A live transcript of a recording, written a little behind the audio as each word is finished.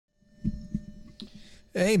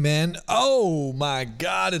Hey, man. Oh, my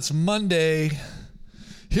God. It's Monday.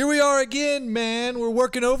 Here we are again, man. We're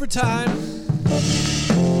working overtime.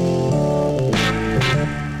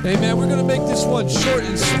 Hey, man, we're going to make this one short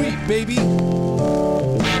and sweet, baby.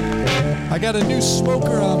 I got a new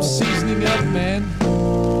smoker I'm seasoning up, man.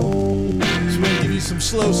 Just want to give you some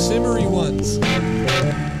slow, simmery ones.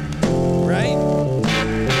 Right?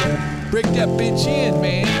 Break that bitch in,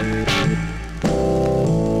 man.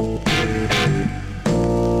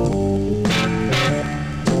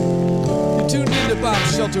 Tuned into Bomb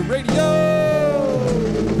Shelter Radio.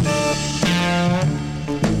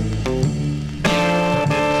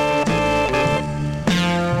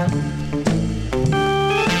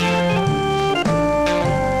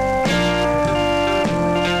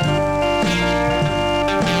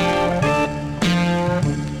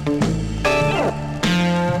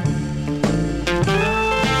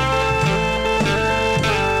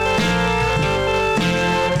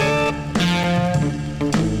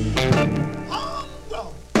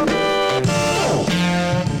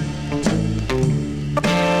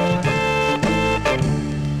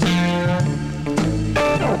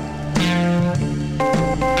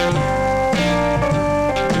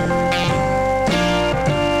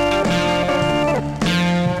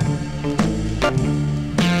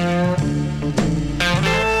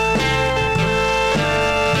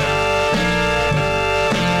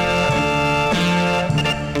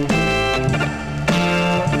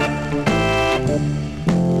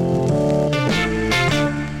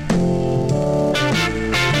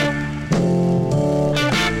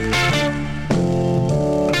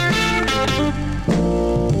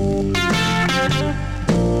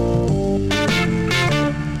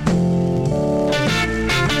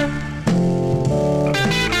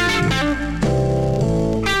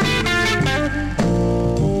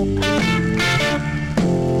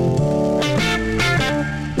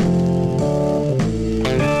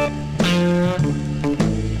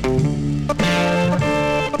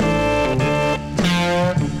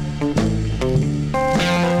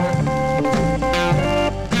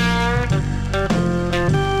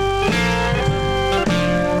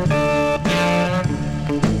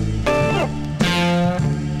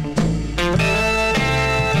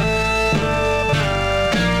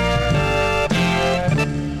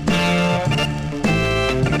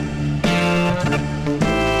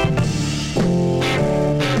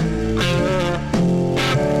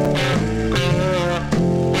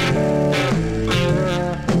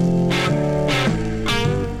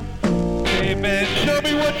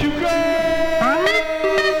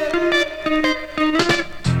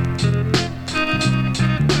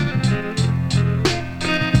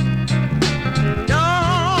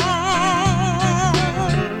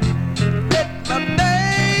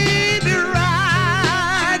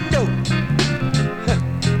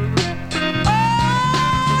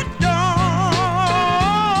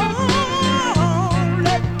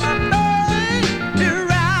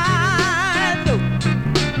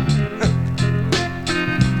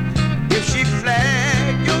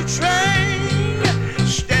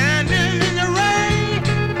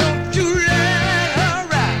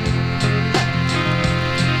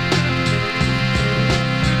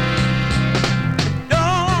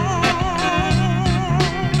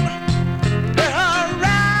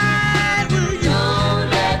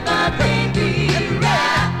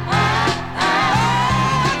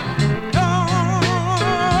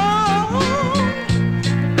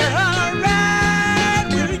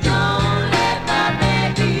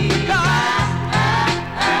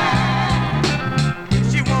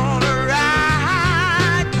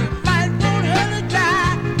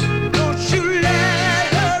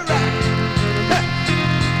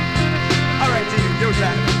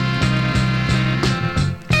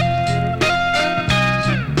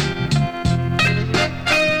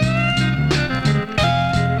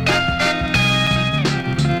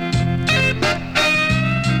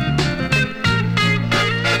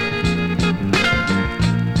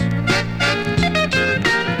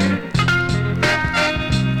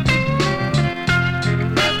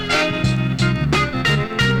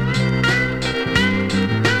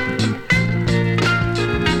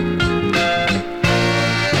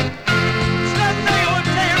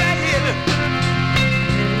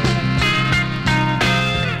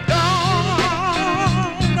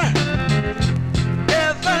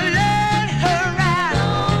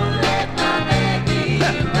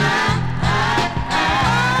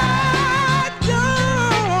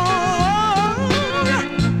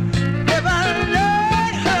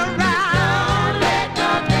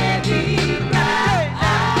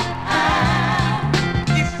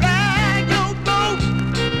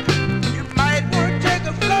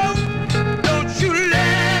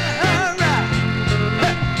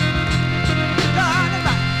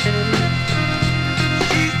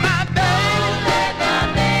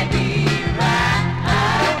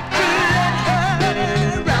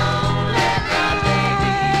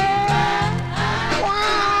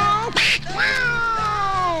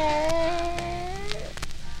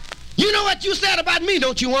 you said about me,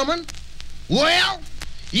 don't you, woman? Well,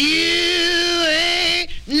 you ain't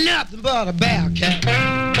nothing but a bear cat.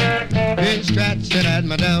 Been scratching at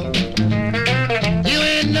my door. You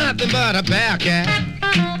ain't nothing but a bear cat.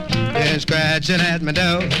 Been scratching at my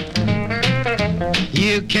door.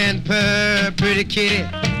 You can purr, pretty kitty,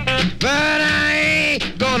 but I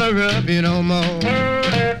ain't gonna rub you no more.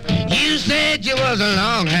 You said you was a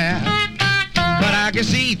long hair, but I can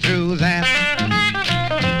see through that.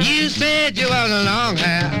 You said you was a long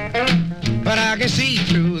hair, but I can see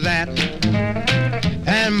through that.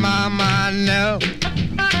 And mama, no,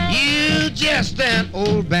 you just an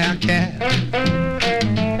old bear cat.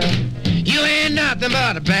 You ain't nothing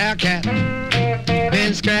but a bear cat.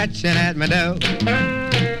 Been scratching at my door.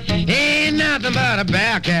 Ain't nothing but a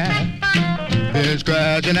bear cat. Been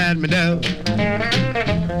scratching at my door.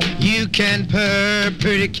 You can purr,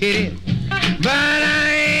 pretty kitty, but I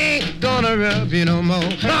ain't gonna rub you no more.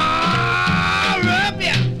 Oh, rub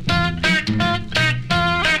ya.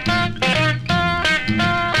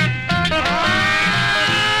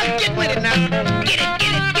 Oh, get with it now. Get it,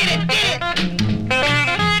 get it, get it, get it.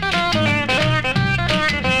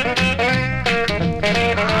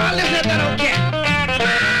 Oh, listen to that old cat.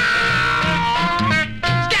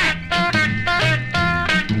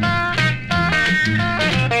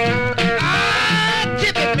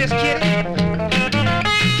 Miss Kitty.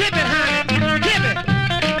 Tip it, honey. Tip it.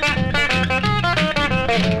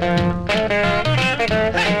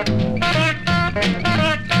 Hey.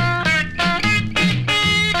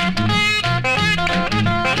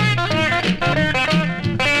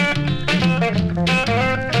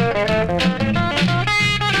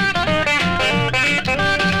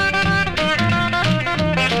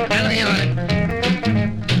 Now, look here, honey.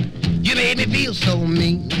 You made me feel so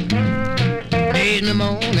mean. Made me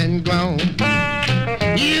moan and groan.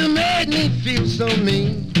 You made me feel so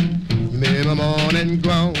mean. You made me moan and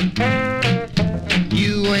groan.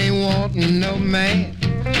 You ain't wanting no man.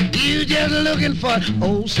 You just looking for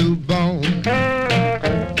old soup bone.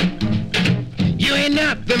 You ain't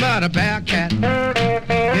nothing but a bear cat.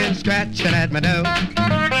 Been scratching at my door.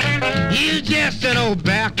 You just an old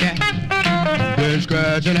bear cat. Been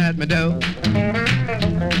scratching at my door.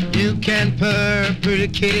 You can purr, pretty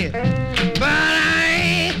kitty, but I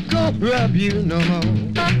ain't gonna rub you no more.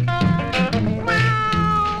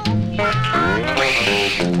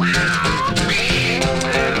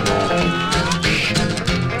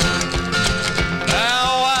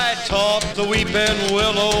 Now I taught the weeping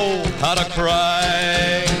willow how to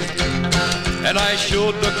cry, and I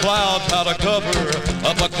showed the clouds how to cover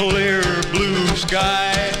up a clear blue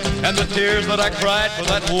sky. And the tears that I cried for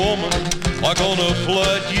that woman are gonna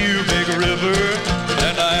flood you, big river,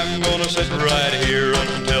 and I'm gonna sit right here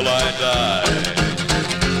until I die.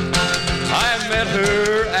 I met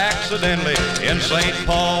her accidentally in St.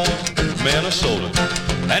 Paul, Minnesota,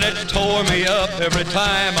 and it tore me up every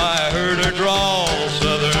time I heard her drawl,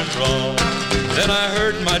 southern drawl. Then I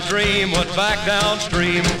heard my dream went back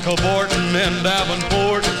downstream, Coborton and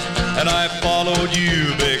Davenport, and I followed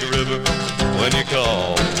you, big river, when you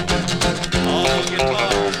called. Oh, guitar,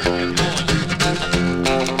 get going.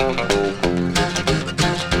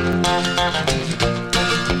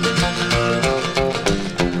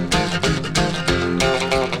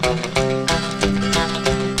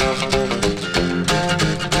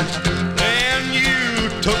 Then you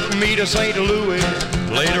took me to St. Louis,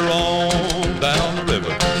 later on down the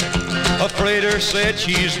river. A freighter said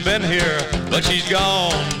she's been here, but she's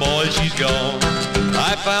gone, boy, she's gone.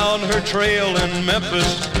 I found her trail in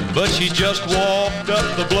Memphis, but she just walked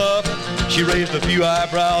up the bluff. She raised a few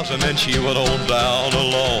eyebrows and then she went on down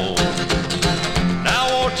alone. Now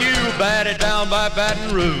won't you bat it down by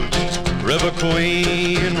Baton Rouge, River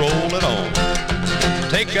Queen, roll it on.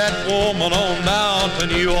 Take that woman on down to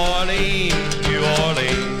New Orleans, New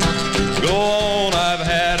Orleans. Go on, I've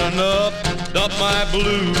had enough, dump my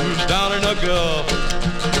blues down in the Gulf.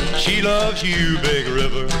 She loves you, big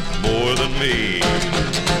river, more than me.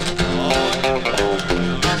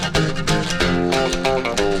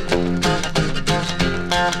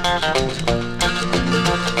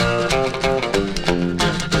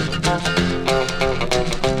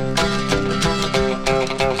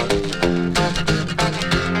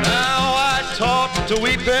 To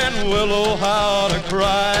weeping willow how to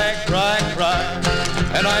cry, cry, cry.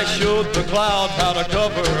 And I showed the clouds how to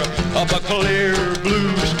cover up a clear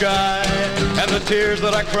blue sky. And the tears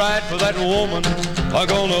that I cried for that woman are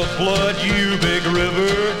gonna flood you, big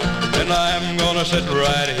river. And I'm gonna sit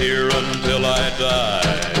right here until I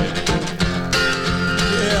die.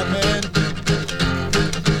 Yeah, man.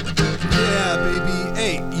 Yeah, baby.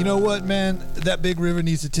 Hey, you know what, man? that big river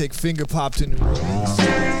needs to take Finger Pop to New Orleans.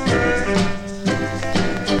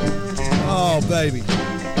 Oh, baby.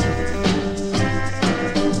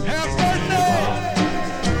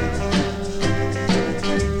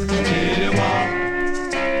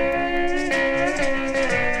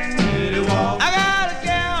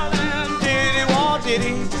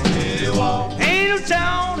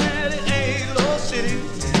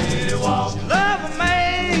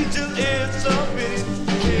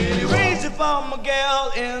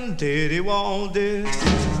 Diddy won't do.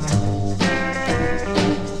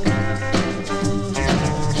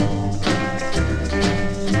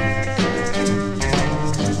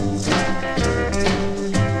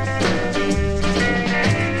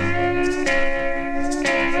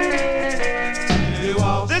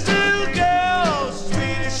 This little girl,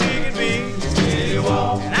 sweet as she can be.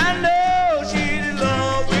 And I know she's in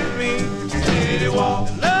love with me.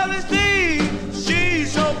 Love is deep,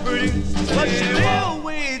 she's so pretty, but she lives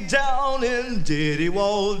way down in Diddy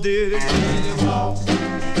Walt, Diddy. Diddy Walt,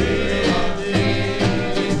 Diddy Walt,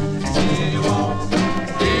 Diddy Walt,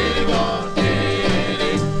 Diddy Walt,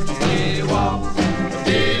 Diddy Walt,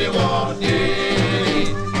 Diddy Walt,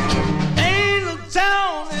 Diddy. Ain't no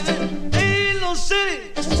town in it, ain't no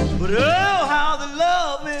city, but oh how they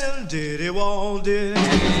love him, Diddy Walt, Diddy.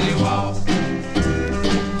 Diddy Walt,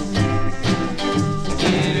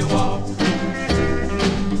 Diddy Walt. Diddy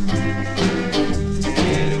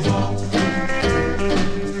Walt,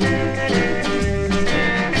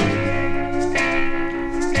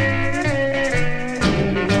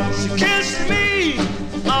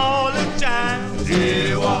 Diddy.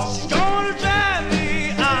 Diddy Walt. Diddy Walt.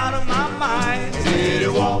 Diddy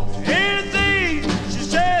Walt. Diddy Walt.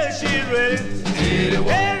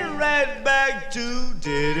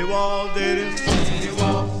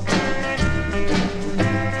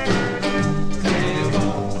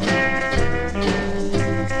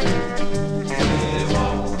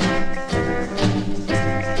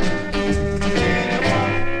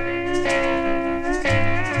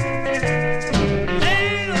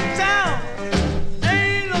 Ain't no town,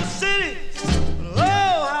 ain't no city, but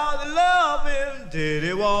oh how they love him,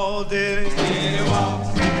 Diddy Walt, Diddy. Diddy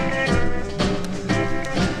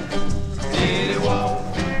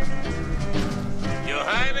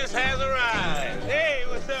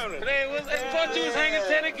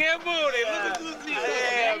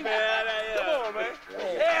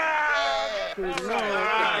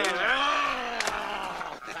Walt.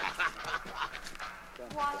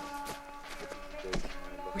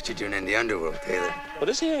 What you doing in the underworld, Taylor? Well,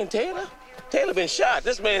 this here ain't Taylor. Taylor been shot.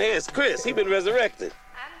 This man here is Chris. He been resurrected.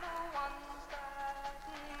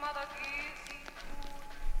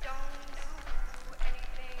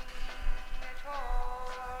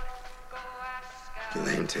 You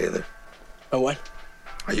lame, Taylor? Oh, what?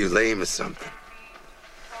 Are you lame or something?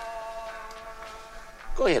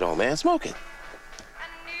 Go ahead, old man. Smoke it.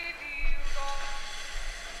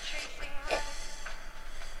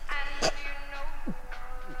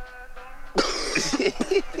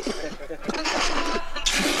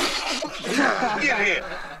 Get here.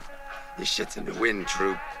 This shit's in the wind,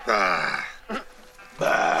 troop. Ah.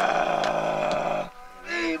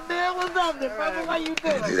 Hey, man, what's up there, brother? Why you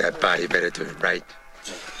doing? Do that, you better do it right.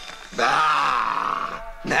 Nah.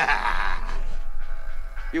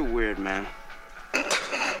 You're weird, man.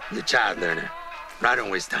 You're a child learner. I don't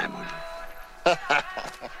waste time on you.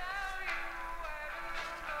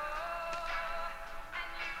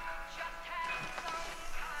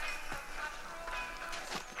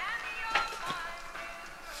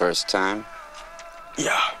 First time?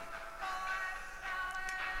 Yeah.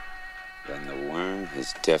 Then the worm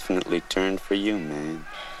has definitely turned for you, man.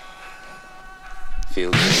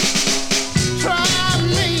 Feel good? Try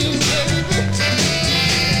me, baby.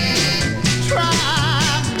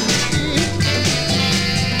 Try me.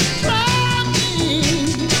 Try me.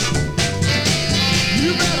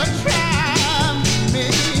 You better try me,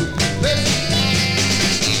 baby.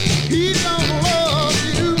 He don't love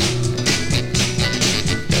you.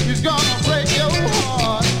 He's gonna break your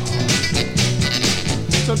heart.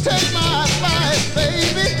 So take my advice,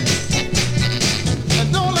 baby,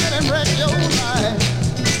 and don't let him wreck your life.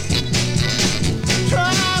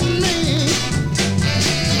 Try me.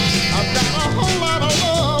 I've got a whole lot of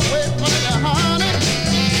love waiting for you, honey.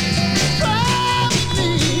 Try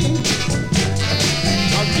me.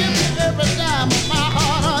 I'll give you every dime of my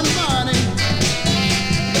hard-earned money.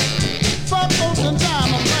 For folks and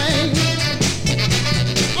diamond rings.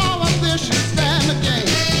 All of this should stand the game.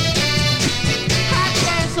 High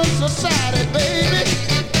class of society, baby.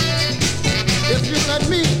 If you let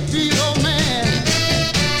me be your man.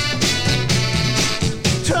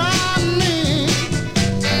 Try me.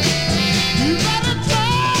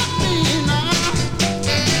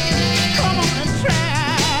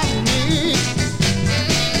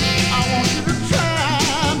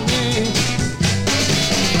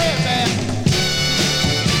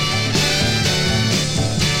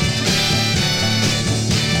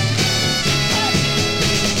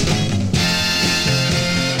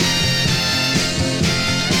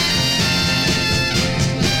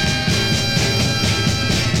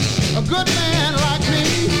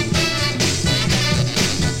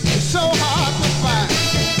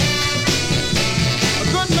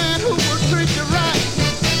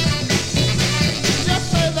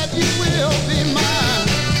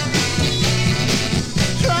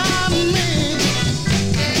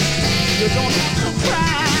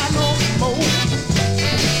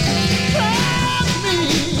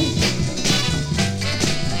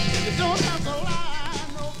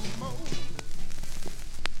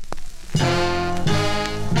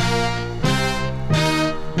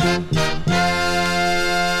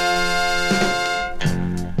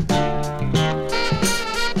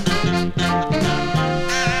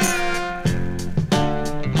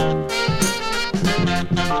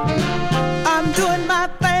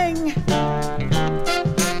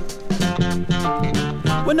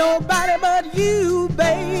 but you,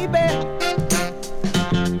 baby.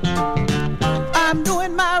 I'm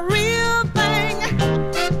doing my real thing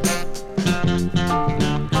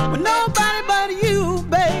with nobody but you,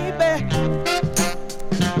 baby.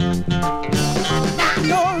 I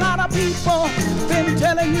know a lot of people been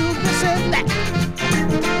telling you this and that.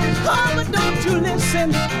 Oh, but don't you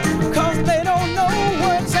listen, cause they don't know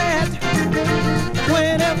what's at.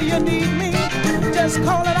 Whenever you need me, just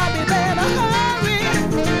call it, I'll be there in a hurry.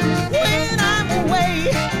 When I'm away,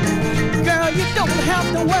 girl, you don't have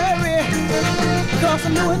to worry, cause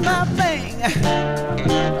I'm doing my thing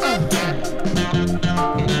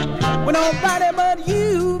with nobody but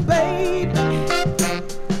you, baby.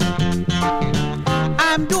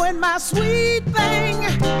 I'm doing my sweet thing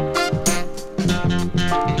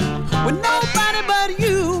with nobody but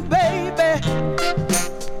you, baby.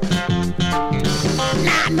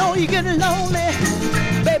 Now I know you get lonely,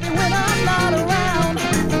 baby, when I'm not around.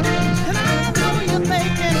 And I know you're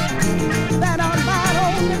thinking that I'm not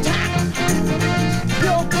on the time.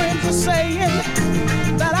 Your friends are saying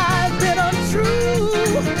that I've been untrue.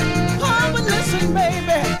 Oh, but listen,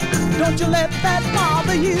 baby, don't you let that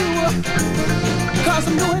bother you, cause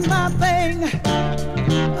I'm doing my thing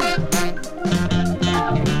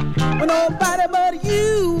with nobody but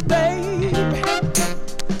you, baby.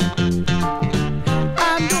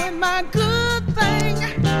 I'm doing my good thing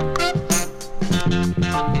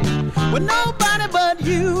with nobody but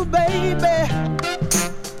you, baby.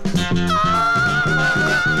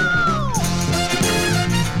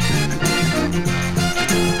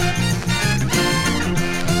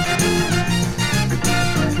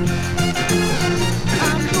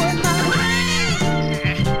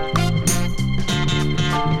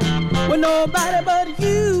 With nobody but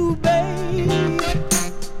you, babe.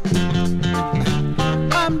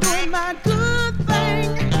 I'm doing my good thing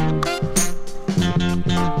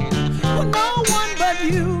with no one but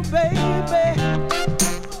you, baby.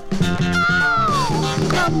 Oh,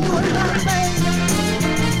 I'm doing my thing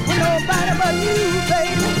with nobody but you,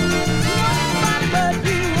 baby. Nobody but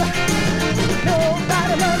you.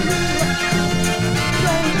 Nobody but you.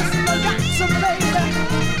 No, listen, I got some baby.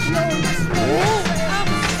 No, listen, I'm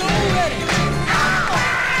so ready.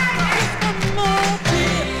 Come on,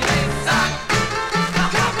 baby.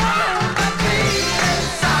 Come on, my baby.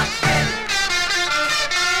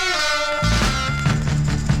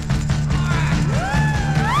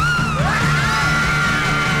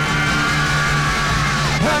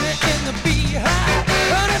 Honey in the beehive,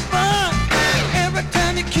 honey fun. Every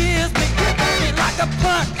time you kiss me, hit me like a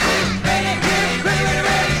punk. Ready, ready, ready, ready,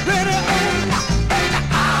 ready, ready, oh. Baby,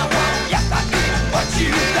 I want, yes I need what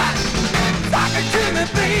you got. Sock it to me,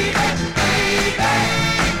 baby, baby.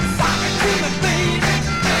 Sock it to me, baby,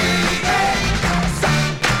 baby. Sock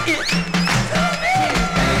it to me,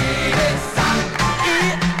 baby. Sock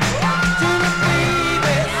it to me,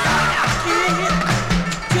 baby. Sock it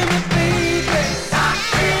to me, baby. Sock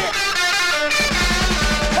it.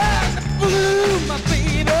 Blue, my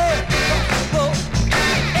baby. Whoa.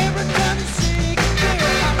 Every time you shake it,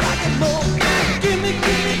 girl, I like it more. Give me,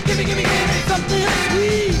 give me, give me, give me, give me something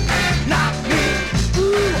sweet. Knock me,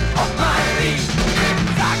 ooh, off my feet.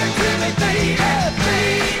 Sock it to me, baby,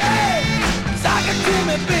 baby. Sock it to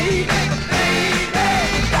me, baby, baby.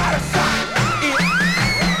 Gotta sock it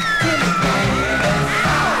to me, baby.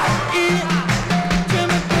 Sock it to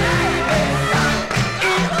me, baby. Sock it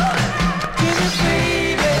to me,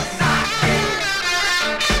 baby. Sock it.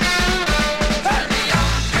 Turn me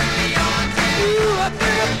on, turn me on, turn me on. Ooh, I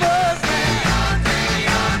feel a buzz now. Turn me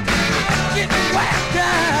on, turn me on. Getting whacked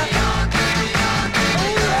out. Oh,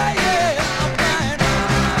 yeah, yeah, I'm flying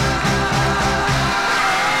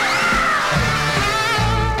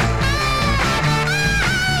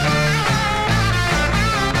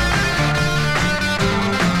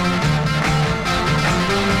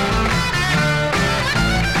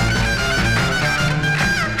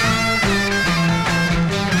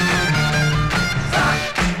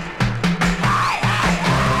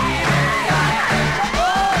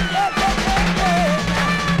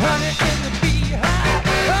honey in the beehive,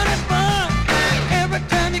 honey fun. Every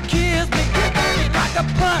time you kiss me, hit me like a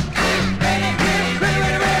punk. Ready, ready, ready,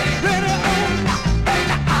 ready, ready, ready, oh.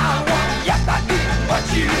 Baby, I want, yes I do what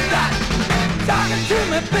you got. Talking to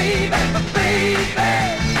me, baby, baby.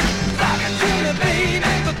 Talking to me, baby,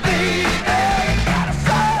 baby. Gotta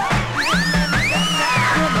sock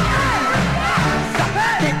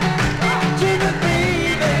it to me,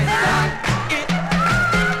 baby. Sock it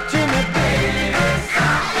to me, baby.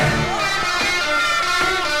 Sock it.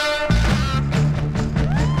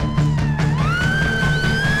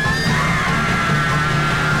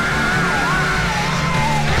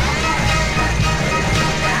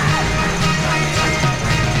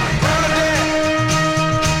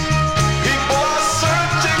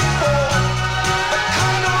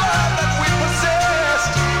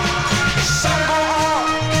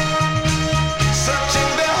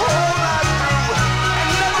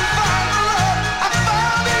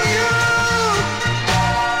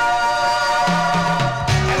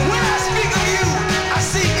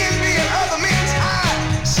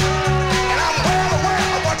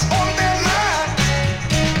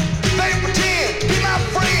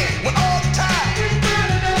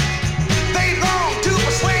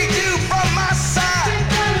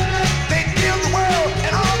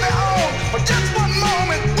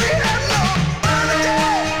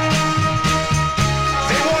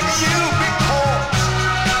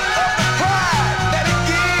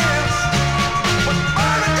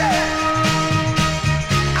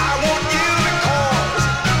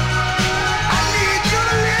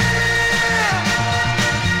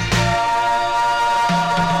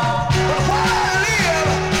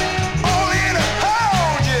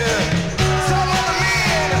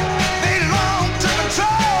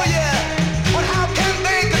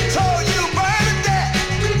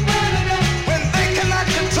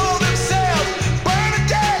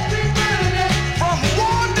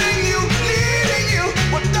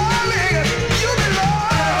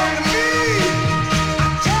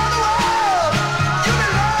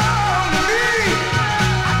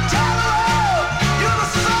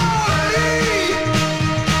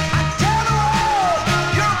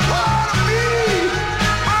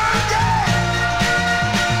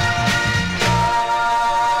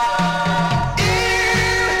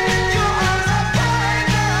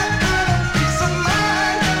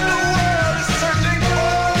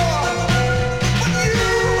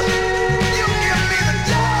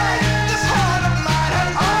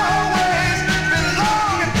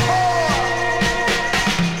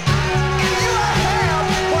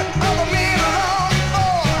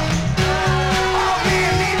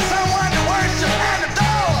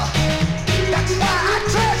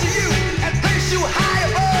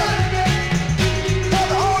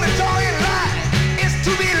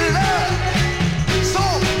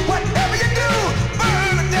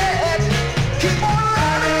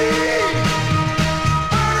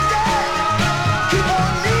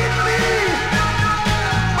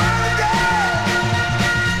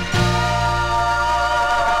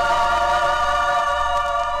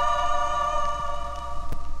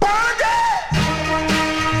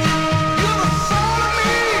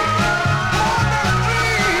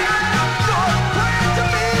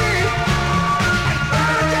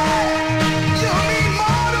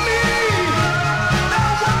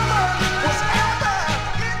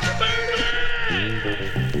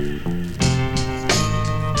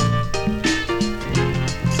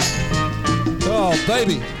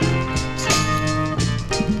 baby.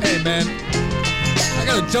 Hey, man. I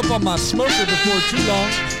gotta jump on my smoker before too long.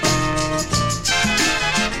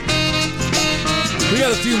 We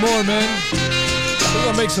got a few more, man. We're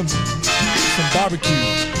gonna make some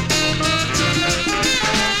barbecue.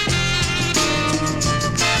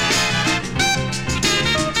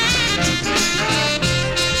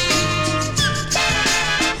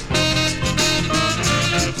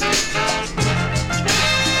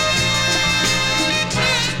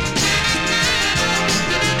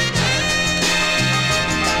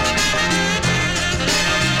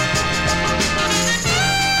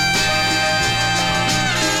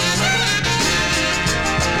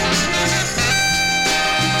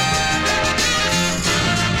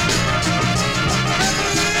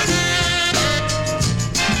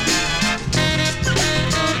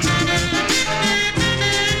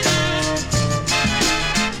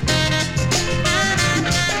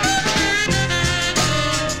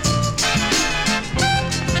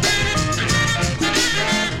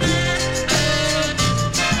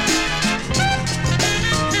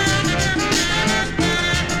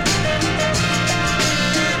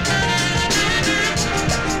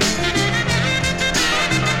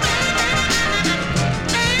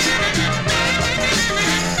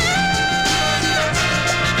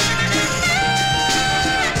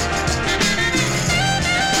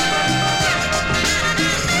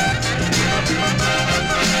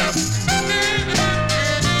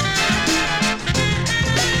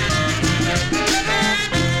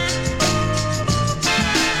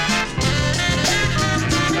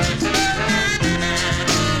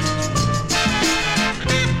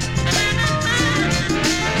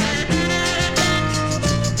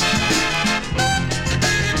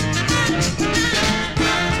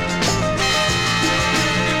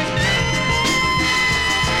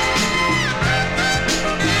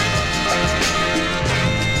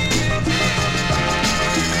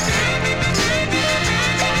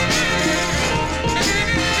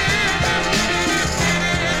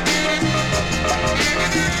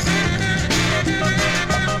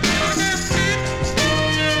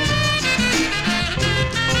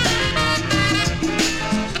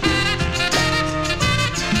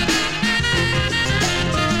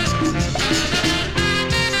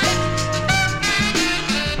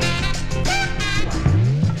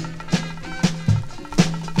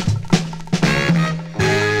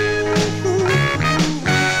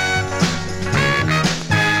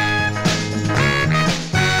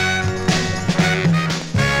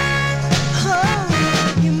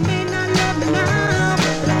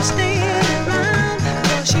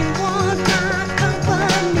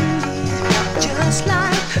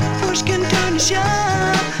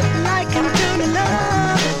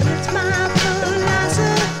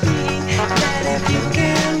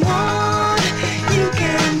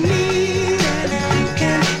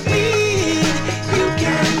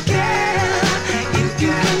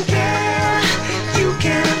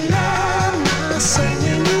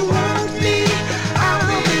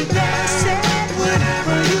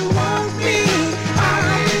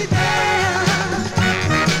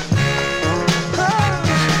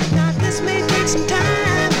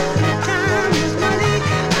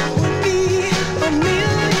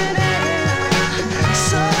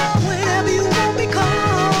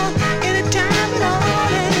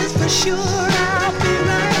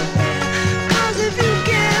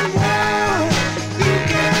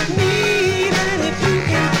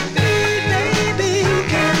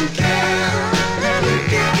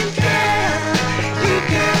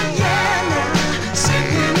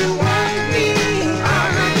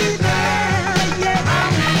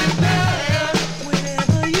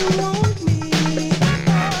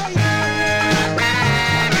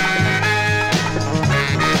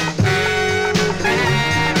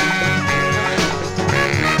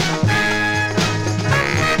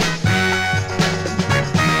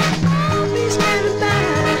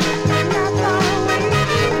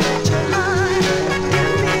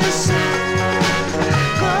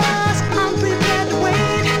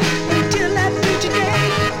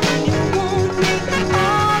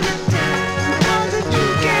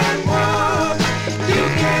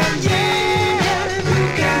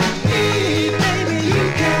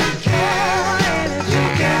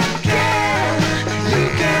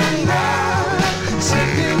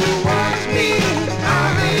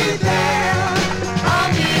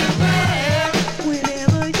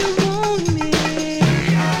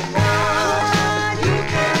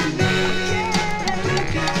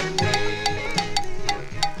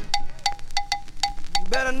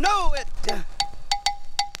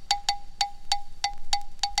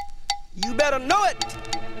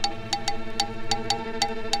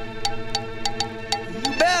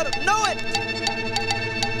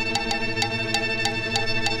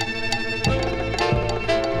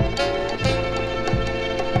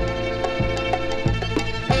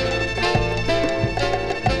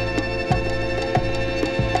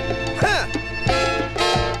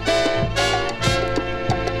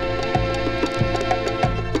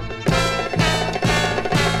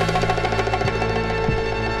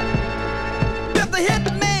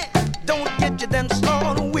 you then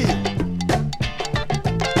slaughter with.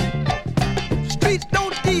 Streets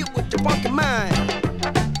don't deal with your funky mind.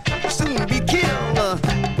 You'll soon be killed.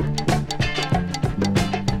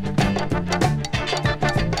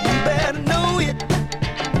 You better know it.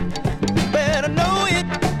 You better know it.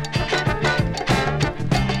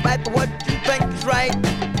 Fight for what you think is right.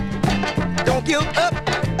 Don't give up.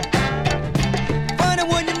 Funny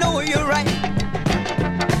when you know you're right.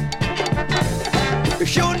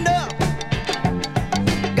 Sure enough,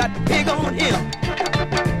 got the pig on him.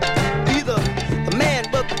 Either the man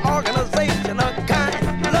with the organization or kind,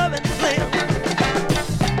 loving slim.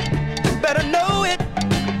 You better know it.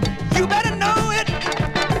 You better know it.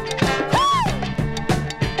 Woo!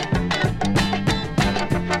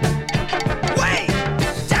 Wait,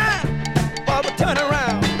 time for the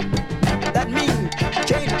turnaround. That means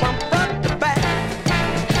change from front to back.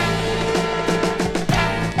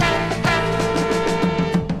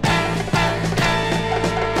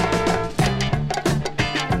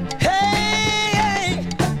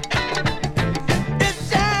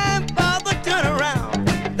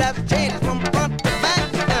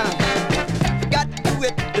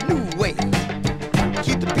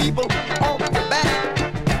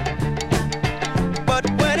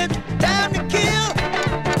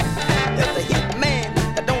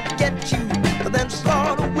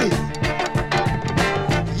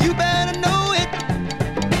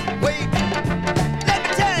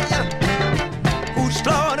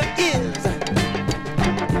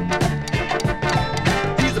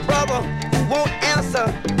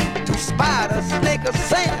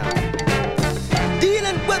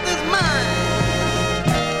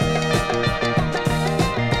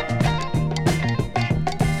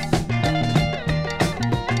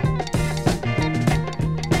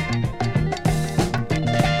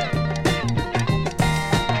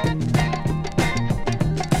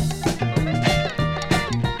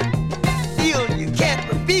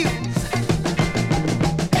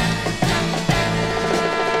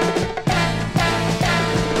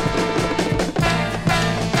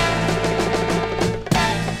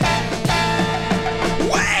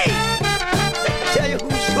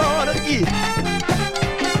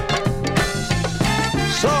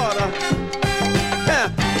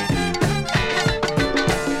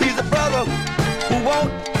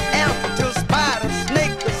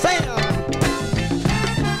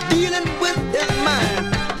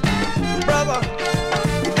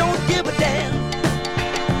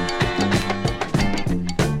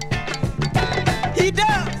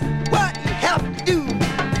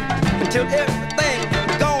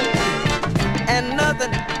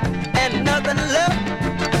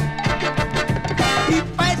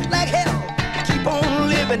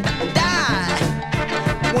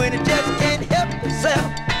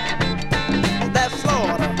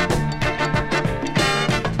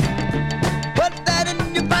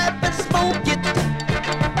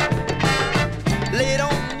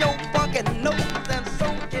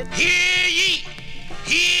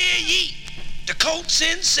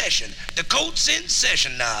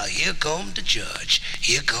 Session now. Here come the judge.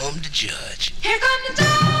 Here come the judge. Here come the judge.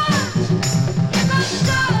 Here comes the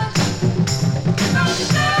judge. Here comes the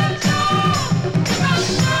judge. Here comes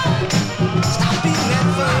the judge. Stop beating that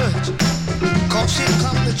fudge. 'Cause here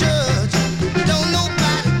come the judge. Don't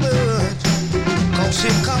nobody budge. 'Cause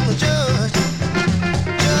here come the judge.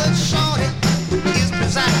 Judge Shorty is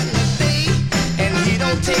presiding today, and he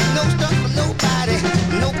don't take no stuff from nobody,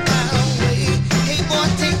 no kind of way. Hey boy,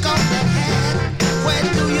 take off that hat. Where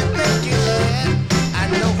do you think you're at? I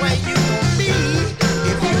know where you gon' be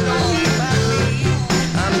if you don't leave by me.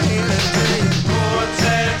 I'm here to tell you. Court's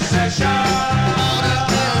in session. Order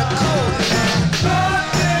in the court now.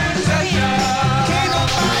 Court's in session. Can't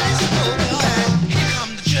nobody smoke now. Here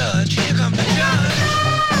come the judge. Here come the judge. Here comes the judge.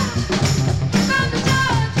 Here comes the judge.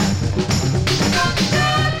 Here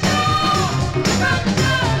comes the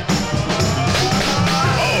judge.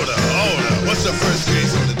 Order. What's the first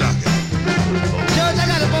case on the docket? Judge, I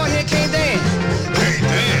got a boy here can't dance. Can't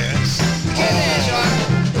dance? Can't dance, Your Honor.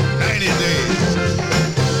 90 days.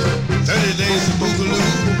 30 days of boogaloo.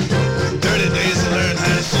 30 days to learn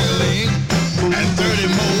how to shing-a-ling. And 30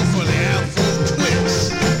 more for the Afro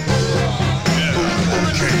Twix. Yeah,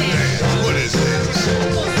 can't dance. What is this?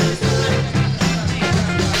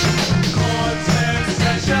 Court's in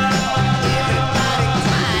session.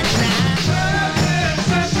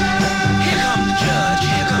 Here come the judge.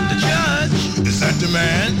 Here come the judge. Is that the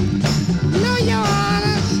man? No, Your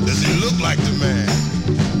Honor. Does he look like the man?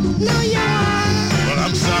 No, Your Honor. Well,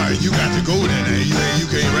 I'm sorry. You got to go then. You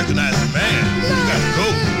can't recognize the man. You got to go.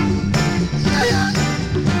 No, Your Honor.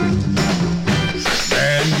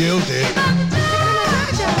 Man guilty. Here comes the judge.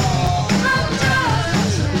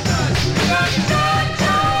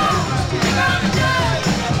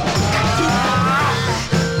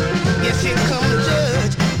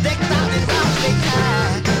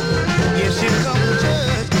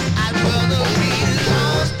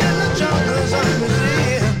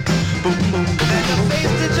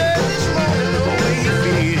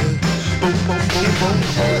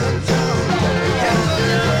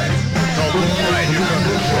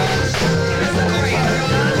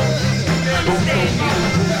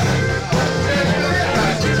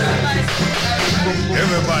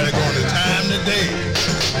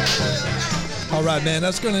 All right, man.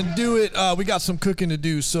 That's going to do it. We got some cooking to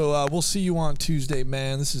do, so we'll see you on Tuesday,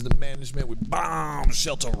 man. This is the management with Bomb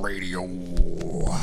Shelter Radio.